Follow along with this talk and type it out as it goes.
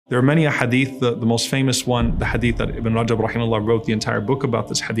There are many hadith, the most famous one, the hadith that Ibn Rajab rahimahullah wrote the entire book about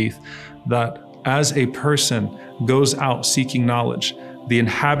this hadith, that as a person goes out seeking knowledge, the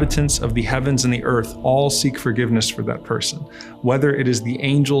inhabitants of the heavens and the earth all seek forgiveness for that person. Whether it is the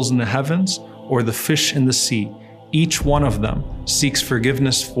angels in the heavens or the fish in the sea, each one of them seeks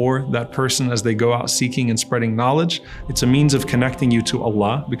forgiveness for that person as they go out seeking and spreading knowledge. It's a means of connecting you to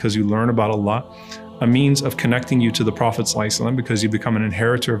Allah because you learn about Allah, a means of connecting you to the Prophet ﷺ because you become an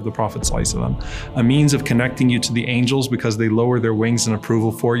inheritor of the Prophet ﷺ, a means of connecting you to the angels because they lower their wings in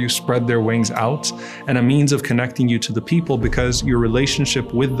approval for you, spread their wings out, and a means of connecting you to the people because your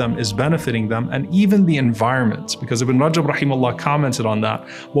relationship with them is benefiting them, and even the environment, because Ibn Rajab rahimahullah commented on that.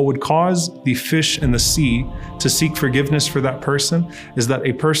 What would cause the fish in the sea to seek forgiveness for that person is that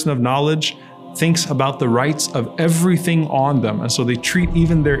a person of knowledge thinks about the rights of everything on them, and so they treat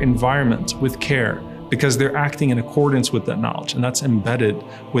even their environment with care because they're acting in accordance with that knowledge, and that's embedded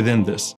within this.